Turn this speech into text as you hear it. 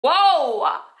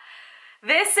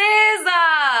This is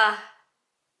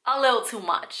a little too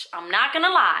much. I'm not gonna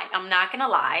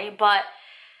lie, but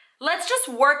let's just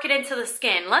work it into the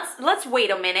skin. Let's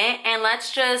wait a minute and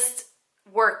let's just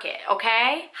work it,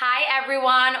 okay? Hi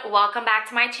everyone, welcome back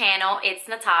to my channel. It's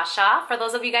Natasha. For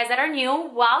those of you guys that are new,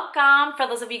 welcome. For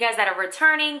those of you guys that are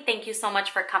returning, thank you so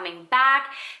much for coming back.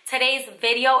 Today's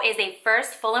video is a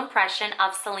first full impression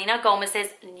of Selena Gomez's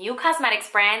new cosmetics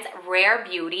brand, Rare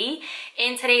Beauty.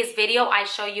 In today's video, I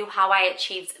show you how I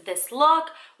achieved this look,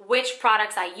 which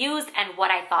products I used, and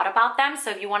what I thought about them.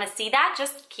 So if you want to see that,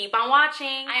 just keep on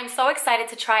watching. I am so excited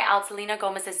to try out Selena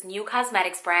Gomez's new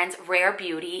cosmetics brand, Rare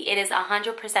Beauty. It is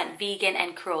 100% vegan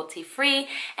and cruelty-free,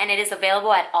 and it is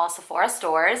available at all Sephora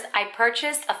stores. I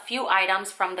purchased a few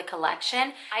items from the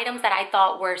collection, items that I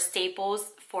thought were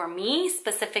staples for me,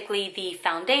 specifically the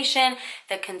foundation,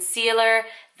 the concealer,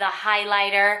 the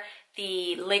highlighter,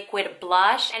 the liquid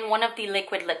blush, and one of the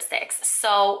liquid lipsticks.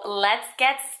 So let's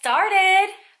get started.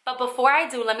 But before I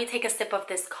do, let me take a sip of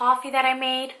this coffee that I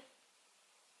made.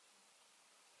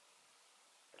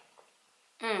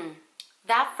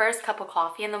 That first cup of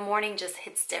coffee in the morning just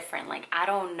hits different. Like, I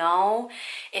don't know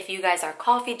if you guys are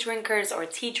coffee drinkers or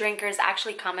tea drinkers.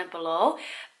 Actually, comment below.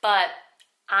 But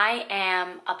I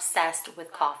am obsessed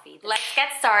with coffee. Let's get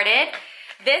started.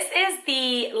 This is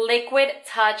the Liquid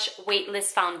Touch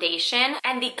Weightless Foundation,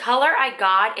 and the color I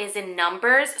got is in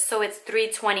numbers, so it's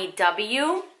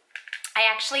 320W. I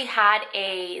actually had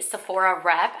a Sephora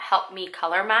rep help me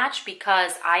color match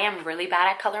because I am really bad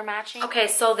at color matching. Okay,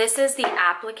 so this is the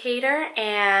applicator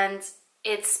and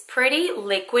it's pretty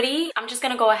liquidy. I'm just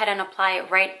gonna go ahead and apply it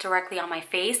right directly on my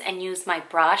face and use my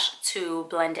brush to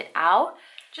blend it out.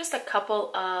 Just a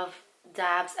couple of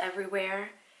dabs everywhere.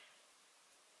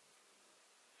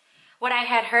 What I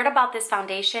had heard about this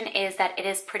foundation is that it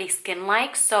is pretty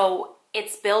skin-like, so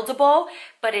it's buildable,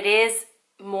 but it is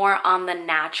more on the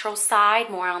natural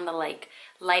side, more on the like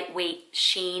lightweight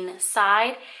sheen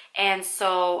side. And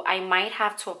so I might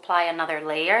have to apply another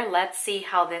layer. Let's see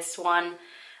how this one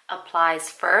applies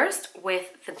first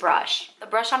with the brush. The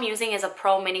brush I'm using is a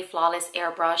Pro Mini Flawless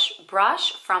Airbrush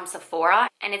brush from Sephora,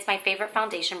 and it's my favorite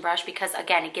foundation brush because,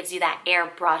 again, it gives you that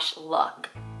airbrush look.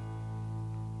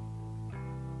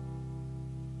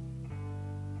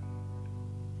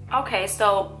 Okay,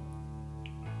 so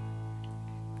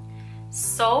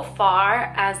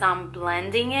far as I'm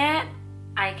blending it,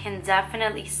 I can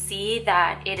definitely see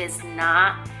that it is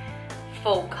not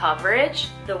full coverage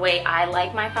the way I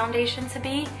like my foundation to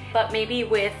be, but maybe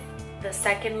with the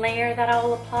second layer that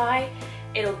I'll apply,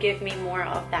 it'll give me more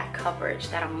of that coverage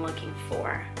that I'm looking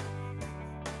for.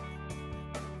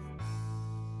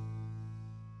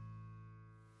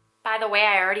 By the way,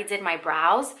 I already did my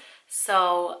brows,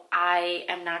 so I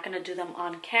am not gonna do them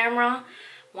on camera.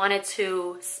 Wanted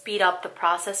to speed up the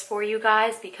process for you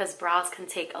guys because brows can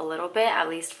take a little bit, at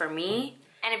least for me.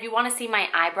 And if you want to see my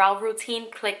eyebrow routine,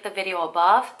 click the video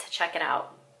above to check it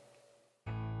out.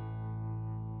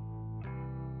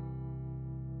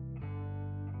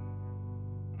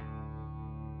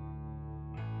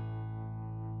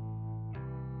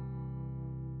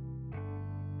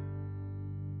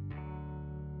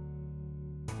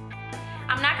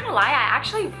 I'm not gonna lie, I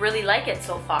actually really like it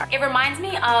so far. It reminds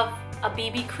me of a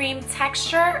BB cream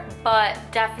texture, but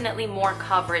definitely more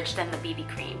coverage than the BB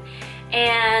cream.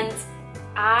 And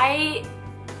I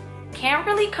can't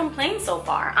really complain so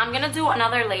far. I'm gonna do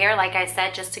another layer, like I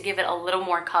said, just to give it a little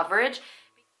more coverage.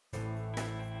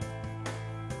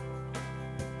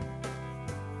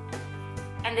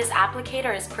 And this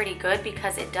applicator is pretty good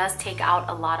because it does take out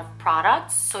a lot of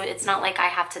products, so it's not like I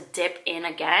have to dip in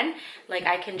again. Like,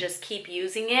 I can just keep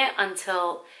using it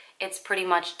until it's pretty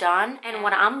much done. And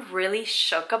what I'm really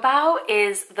shook about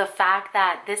is the fact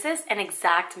that this is an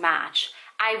exact match.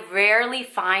 I rarely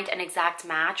find an exact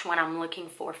match when I'm looking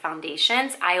for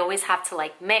foundations. I always have to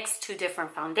like mix two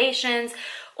different foundations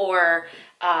or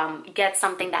get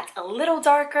something that's a little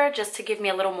darker just to give me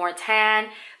a little more tan,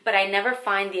 but I never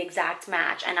find the exact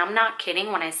match. And I'm not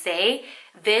kidding when I say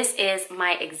this is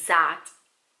my exact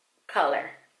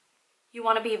color. You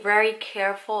want to be very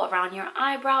careful around your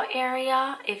eyebrow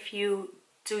area if you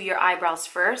do your eyebrows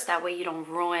first. That way you don't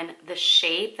ruin the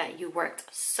shape that you worked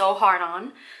so hard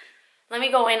on. Let me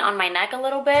go in on my neck a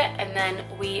little bit and then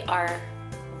we are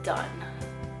done.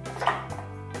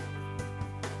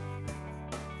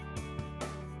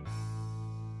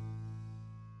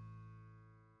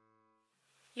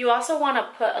 You also want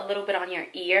to put a little bit on your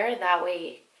ear. That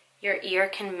way your ear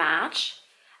can match.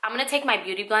 I'm going to take my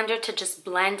beauty blender to just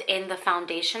blend in the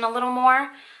foundation a little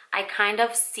more. I kind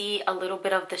of see a little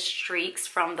bit of the streaks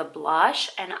from the blush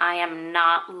and I am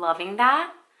not loving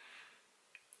that.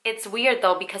 It's weird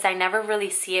though because I never really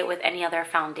see it with any other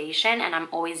foundation and I'm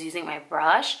always using my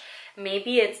brush.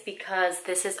 Maybe it's because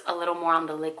this is a little more on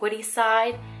the liquidy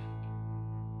side.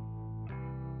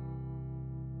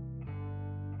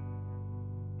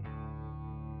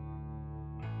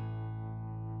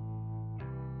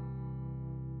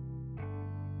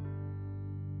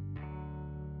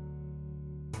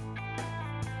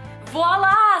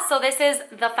 Voila! So this is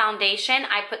the foundation.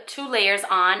 I put 2 layers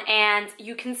on and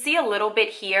you can see a little bit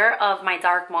here of my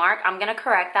dark mark. I'm gonna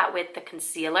correct that with the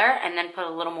concealer and then put a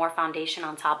little more foundation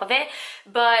on top of it.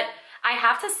 But I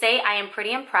have to say I am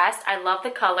pretty impressed. I love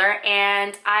the color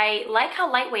and I like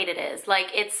how lightweight it is. Like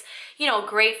it's, you know,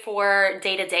 great for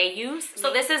day-to-day use.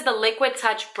 So this is the Liquid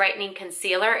Touch Brightening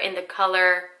Concealer in the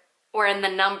color or in the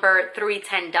number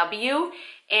 310W.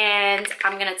 And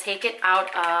I'm gonna take it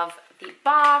out of the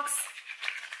box.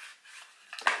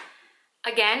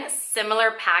 Again,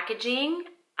 similar packaging.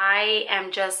 I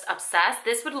am just obsessed.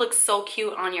 This would look so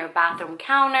cute on your bathroom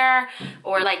counter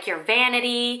or like your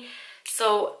vanity.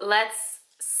 So let's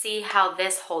see how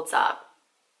this holds up.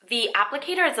 The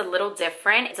applicator is a little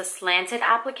different. It's a slanted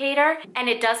applicator and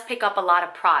it does pick up a lot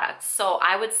of products. So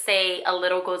I would say a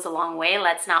little goes a long way.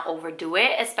 Let's not overdo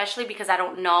it, especially because I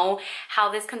don't know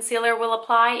how this concealer will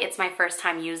apply. It's my first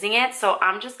time using it. So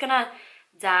I'm just gonna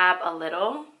dab a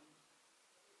little.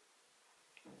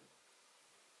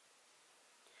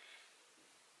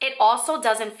 It also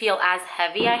doesn't feel as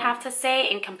heavy, I have to say,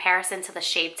 in comparison to the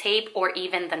Shape Tape or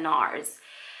even the NARS.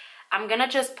 I'm gonna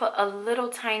just put a little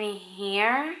tiny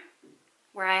here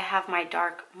where I have my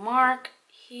dark mark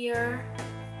here,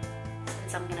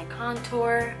 since I'm gonna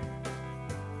contour.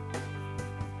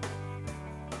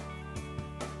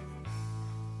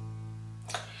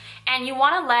 And you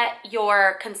want to let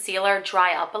your concealer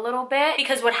dry up a little bit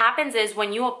because what happens is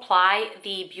when you apply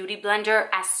the Beauty Blender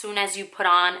as soon as you put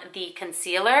on the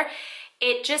concealer,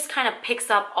 it just kind of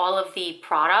picks up all of the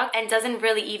product and doesn't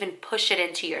really even push it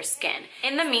into your skin.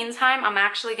 In the meantime, I'm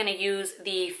actually going to use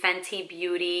the Fenty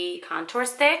Beauty contour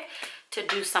stick to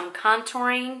do some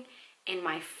contouring in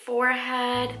my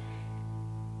forehead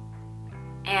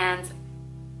and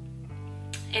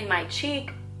in my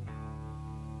cheek.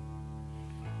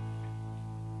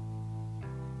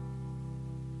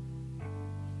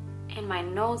 In my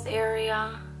nose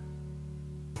area.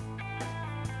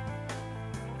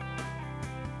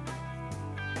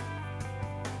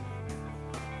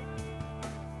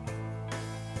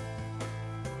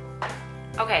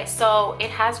 Okay, so it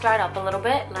has dried up a little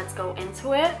bit. Let's go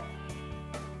into it.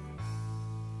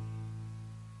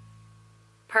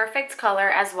 Perfect color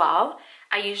as well.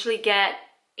 I usually get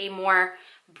a more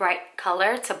bright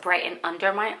color to brighten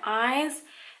under my eyes.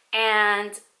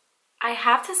 And I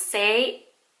have to say,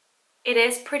 it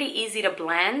is pretty easy to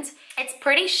blend. It's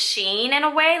pretty sheen in a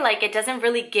way, like it doesn't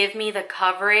really give me the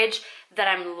coverage that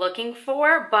I'm looking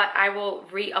for, but I will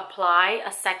reapply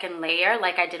a second layer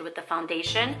like I did with the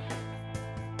foundation.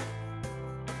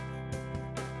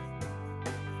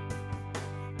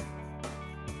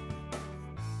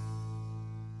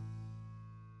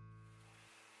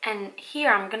 And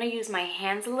here I'm gonna use my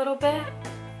hands a little bit.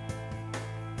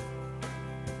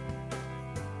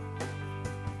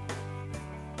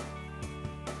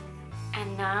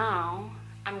 And now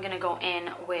I'm gonna go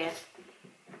in with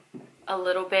a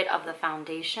little bit of the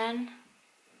foundation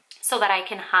so that I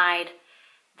can hide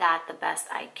that the best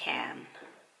I can.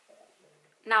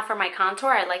 Now for my contour,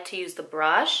 I like to use the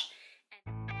brush.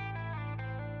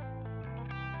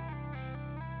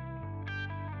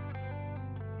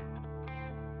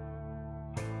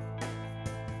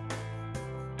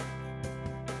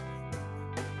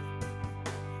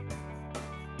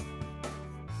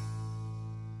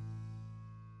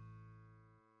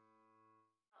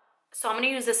 So I'm gonna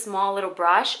use this small little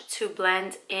brush to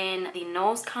blend in the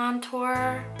nose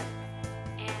contour.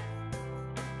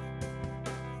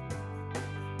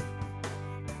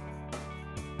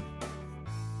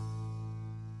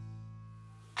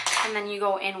 And then you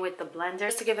go in with the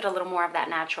blender to give it a little more of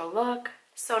that natural look.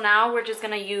 So now we're just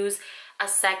gonna use a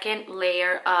second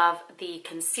layer of the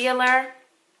concealer.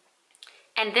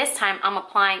 And this time I'm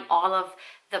applying all of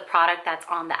the product that's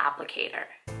on the applicator.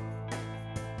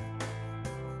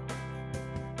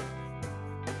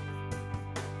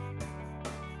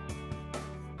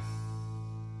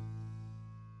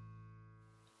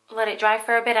 Let it dry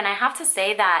for a bit, and I have to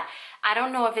say that I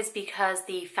don't know if it's because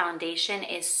the foundation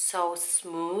is so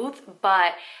smooth,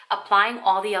 but applying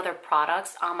all the other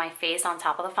products on my face on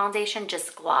top of the foundation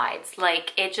just glides.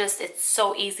 Like it's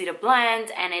so easy to blend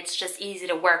and it's just easy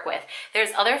to work with. There's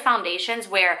other foundations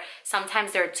where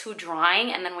sometimes they're too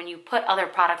drying, and then when you put other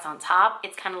products on top,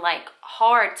 it's kind of like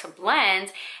hard to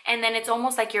blend, and then it's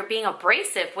almost like you're being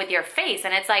abrasive with your face,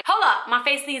 and it's like, hold up, my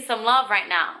face needs some love right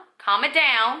now. Calm it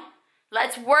down.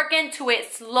 Let's work into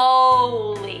it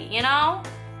slowly, you know?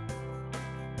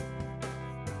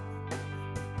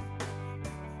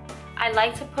 I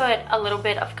like to put a little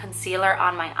bit of concealer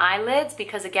on my eyelids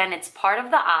because, again, it's part of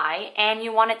the eye and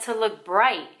you want it to look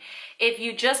bright. If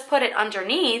you just put it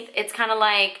underneath, it's kind of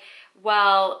like,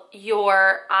 well,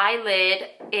 your eyelid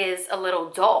is a little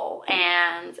dull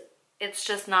and it's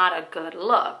just not a good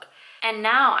look. And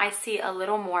now I see a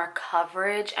little more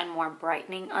coverage and more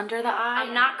brightening under the eye.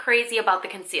 I'm not crazy about the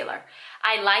concealer.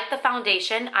 I like the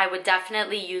foundation. I would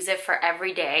definitely use it for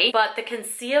every day, but the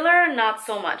concealer, not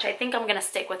so much. I think I'm gonna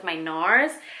stick with my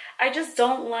NARS. I just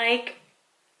don't like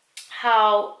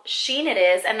how sheen it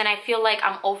is, and then I feel like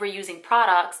I'm overusing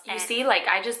products. You see, like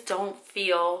I just don't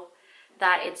feel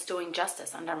that it's doing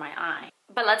justice under my eye.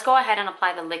 But let's go ahead and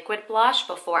apply the liquid blush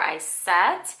before I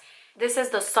set. This is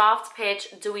the Soft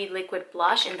Pitch Dewy Liquid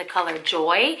Blush in the color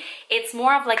Joy. It's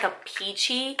more of like a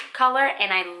peachy color,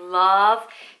 and I love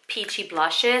peachy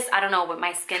blushes. I don't know, with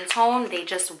my skin tone, they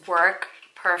just work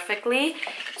perfectly.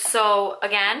 So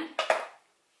again,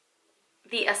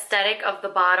 the aesthetic of the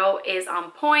bottle is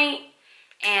on point,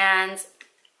 and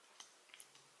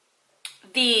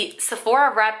the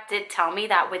Sephora rep did tell me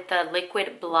that with the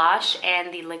liquid blush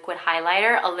and the liquid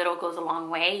highlighter, a little goes a long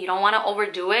way. You don't want to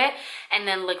overdo it and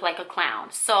then look like a clown.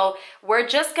 So we're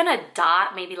just gonna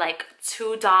dot maybe like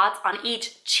 2 dots on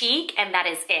each cheek, and that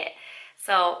is it.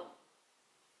 So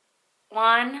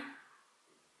 1,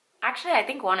 actually I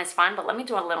think 1 is fine, but let me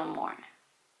do a little more.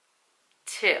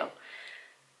 2,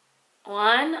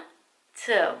 1,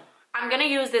 2. I'm gonna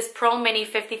use this Pro Mini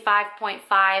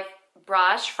 55.5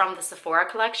 brush from the Sephora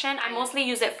collection. I mostly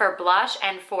use it for blush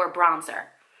and for bronzer.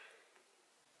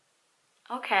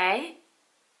 Okay,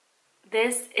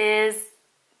 this is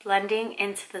blending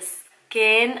into the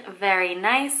skin very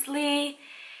nicely.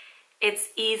 It's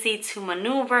easy to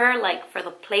maneuver, like for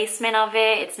the placement of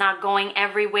it. It's not going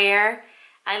everywhere.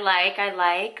 I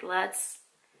like. Let's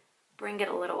bring it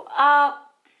a little up.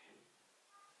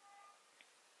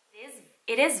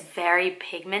 It is very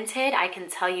pigmented, I can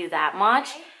tell you that much.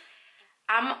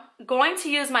 I'm going to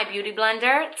use my beauty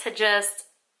blender to just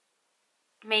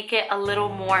make it a little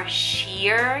more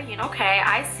sheer, you know. Okay,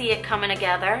 I see it coming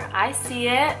together. I see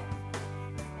it.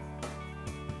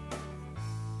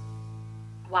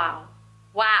 Wow.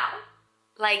 Wow.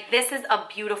 Like, this is a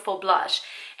beautiful blush.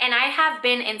 And I have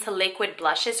been into liquid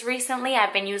blushes recently.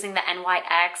 I've been using the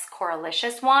NYX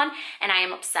Coralicious one, and I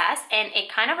am obsessed. And it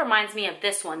kind of reminds me of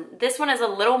this one. This one is a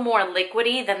little more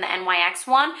liquidy than the NYX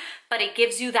one, but it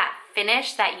gives you that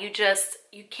finish that you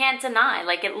can't deny.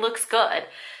 Like, it looks good.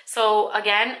 So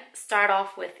again, start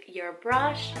off with your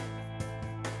brush.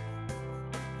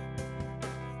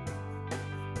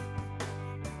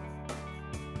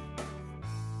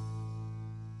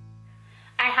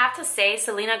 I have to say,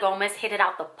 Selena Gomez hit it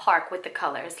out the park with the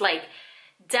colors. Like,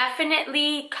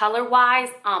 definitely color-wise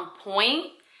on point.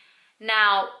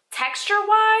 Now,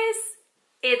 texture-wise,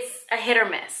 it's a hit or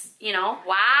miss, you know?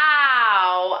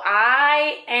 Wow,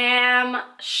 I am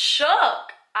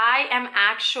shook. I am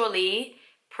actually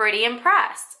pretty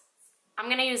impressed. I'm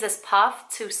gonna use this puff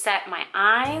to set my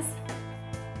eyes.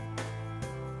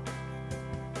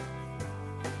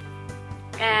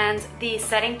 And the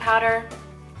setting powder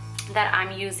that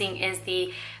I'm using is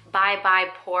the Bye Bye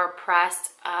Pore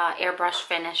Pressed Airbrush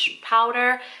Finish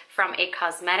Powder from A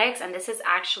Cosmetics, and this is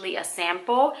actually a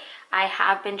sample. I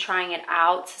have been trying it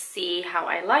out to see how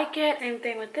I like it. Same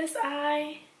thing with this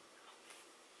eye.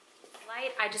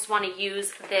 Light, I just want to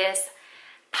use this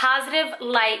Positive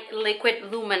Light Liquid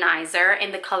Luminizer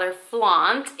in the color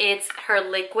Flaunt. It's her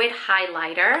liquid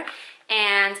highlighter.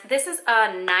 And this is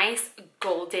a nice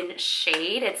golden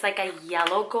shade. It's like a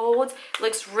yellow gold.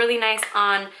 Looks really nice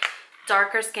on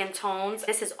darker skin tones.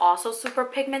 This is also super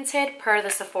pigmented per the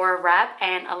Sephora rep,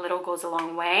 and a little goes a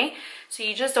long way. So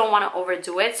you just don't want to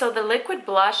overdo it. So the liquid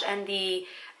blush and the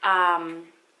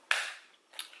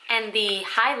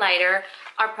highlighter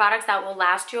are products that will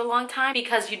last you a long time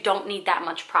because you don't need that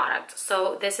much product.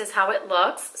 So this is how it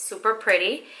looks, super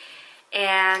pretty.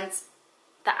 And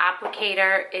the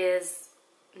applicator is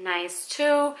nice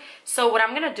too. So what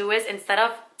I'm gonna do is, instead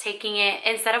of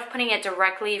putting it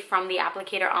directly from the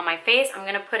applicator on my face, I'm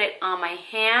gonna put it on my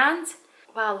hand.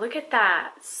 Wow, look at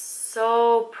that.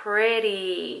 so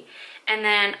pretty. And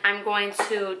then I'm going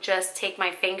to just take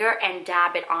my finger and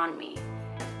dab it on me.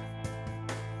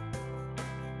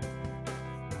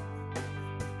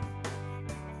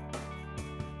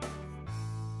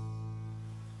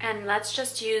 And let's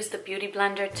just use the Beauty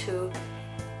Blender to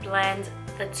blend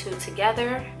the two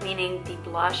together, meaning the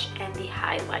blush and the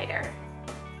highlighter.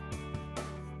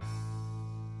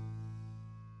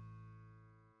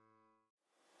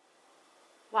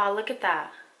 Wow, look at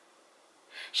that.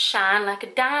 Shine like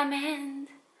a diamond.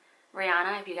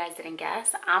 Rihanna, if you guys didn't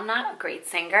guess, I'm not a great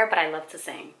singer, but I love to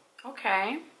sing.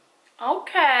 Okay.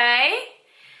 Okay.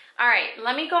 All right,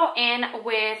 let me go in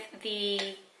with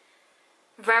the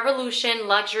Revolution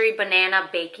Luxury Banana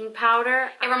Baking Powder.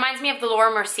 It reminds me of the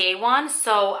Laura Mercier one,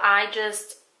 so I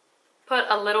just put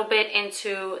a little bit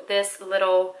into this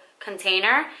little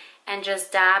container and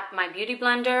just dab my Beauty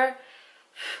Blender.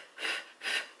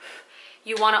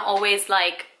 You want to always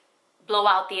like blow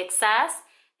out the excess.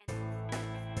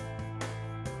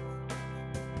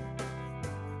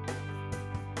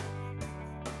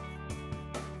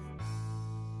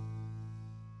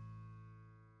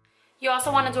 You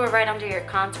also want to do it right under your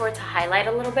contour to highlight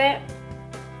a little bit.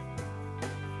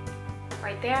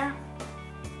 Right there.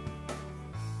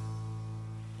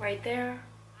 Right there.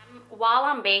 While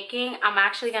I'm baking, I'm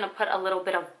actually going to put a little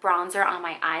bit of bronzer on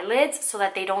my eyelids so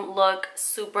that they don't look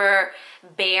super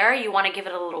bare. You want to give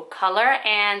it a little color,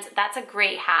 and that's a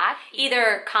great hack.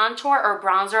 Either contour or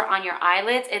bronzer on your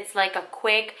eyelids. It's like a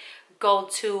quick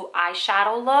go-to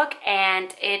eyeshadow look,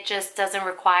 and it just doesn't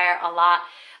require a lot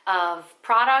of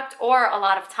product or a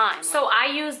lot of time. So I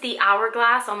use the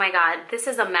Hourglass. Oh my god, this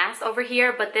is a mess over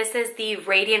here, but this is the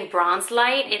Radiant Bronze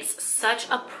Light. It's such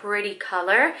a pretty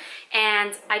color,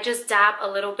 and I just dab a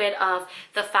little bit of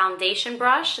the foundation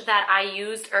brush that I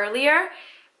used earlier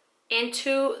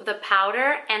into the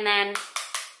powder, and then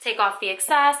take off the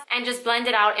excess and just blend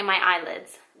it out in my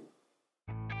eyelids.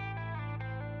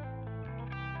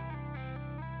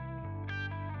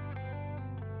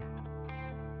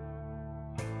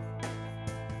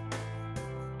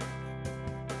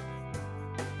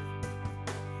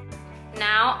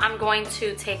 Now I'm going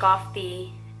to take off the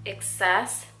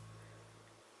excess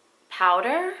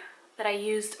powder that I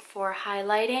used for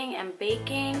highlighting and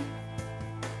baking.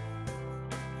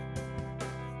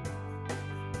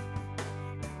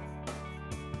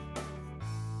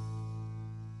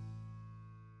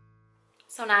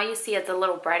 So now you see it's a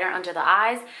little brighter under the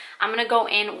eyes. I'm gonna go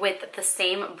in with the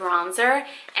same bronzer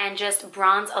and just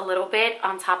bronze a little bit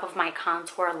on top of my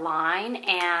contour line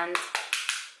and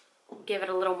give it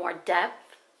a little more depth.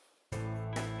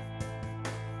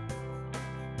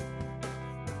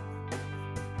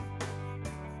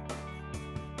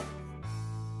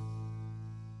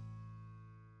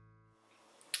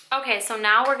 Okay, so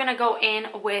now we're gonna go in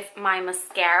with my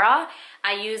mascara.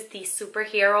 I used the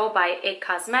Superhero by IT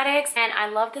Cosmetics, and I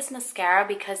love this mascara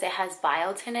because it has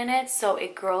biotin in it, so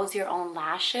it grows your own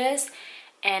lashes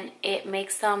and it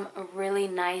makes them really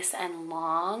nice and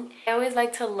long. I always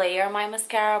like to layer my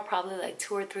mascara, probably like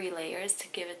 2 or 3 layers to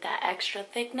give it that extra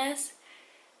thickness.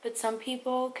 But some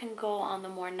people can go on the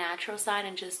more natural side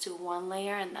and just do 1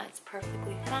 layer, and that's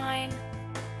perfectly fine.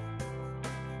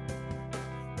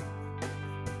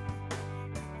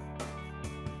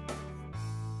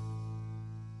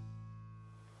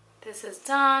 This is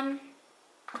done.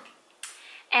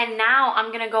 And now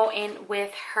I'm gonna go in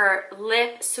with her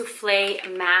Lip Souffle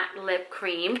Matte Lip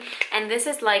Cream. And this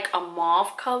is like a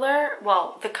mauve color.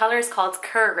 Well, the color is called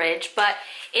Courage, but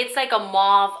it's like a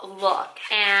mauve look.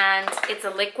 And it's a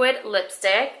liquid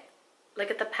lipstick.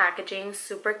 Look at the packaging,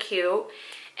 super cute.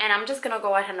 And I'm just gonna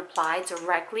go ahead and apply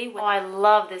directly. Oh, I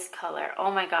love this color.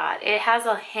 Oh my god. It has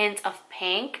a hint of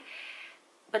pink,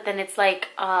 but then it's like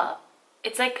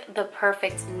the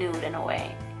perfect nude in a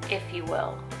way, if you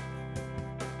will.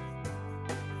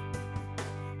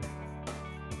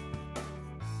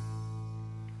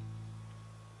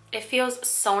 It feels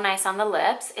so nice on the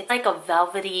lips. It's like a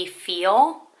velvety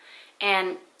feel,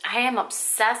 and I am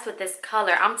obsessed with this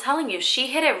color. I'm telling you, she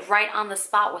hit it right on the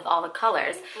spot with all the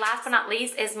colors. Last but not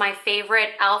least is my favorite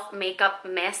e.l.f. Makeup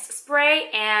Mist Spray,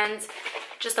 and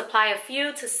just apply a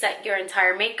few to set your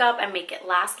entire makeup and make it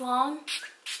last long.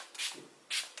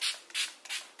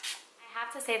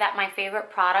 have to say that my favorite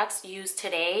products used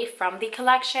today from the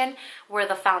collection were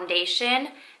the foundation,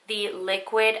 the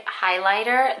liquid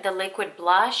highlighter, the liquid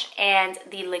blush, and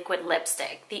the liquid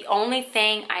lipstick. The only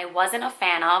thing I wasn't a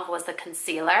fan of was the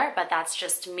concealer, but that's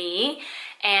just me.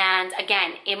 And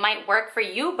again, it might work for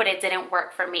you, but it didn't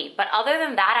work for me. But other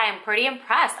than that, I am pretty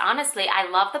impressed. Honestly, I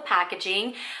love the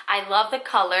packaging. I love the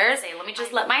colors. Hey, let me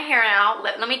just let my hair out.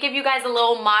 Let me give you guys a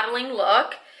little modeling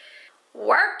look.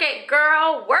 Work it,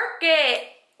 girl, work it.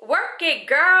 Work it,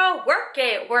 girl, work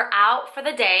it. We're out for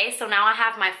the day, so now I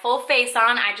have my full face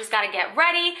on. I just gotta get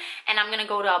ready, and I'm gonna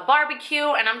go to a barbecue,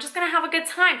 and I'm just gonna have a good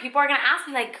time. People are gonna ask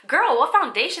me like, girl, what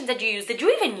foundation did you use? Did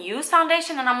you even use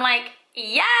foundation? And I'm like,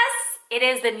 yes, it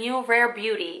is the new Rare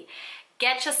Beauty.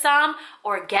 Get you some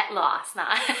or get lost. Nah,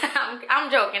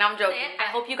 I'm joking, I'm joking. I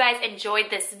hope you guys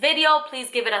enjoyed this video. Please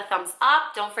give it a thumbs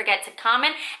up. Don't forget to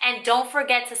comment and don't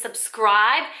forget to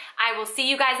subscribe. I will see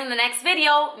you guys in the next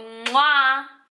video. Mwah!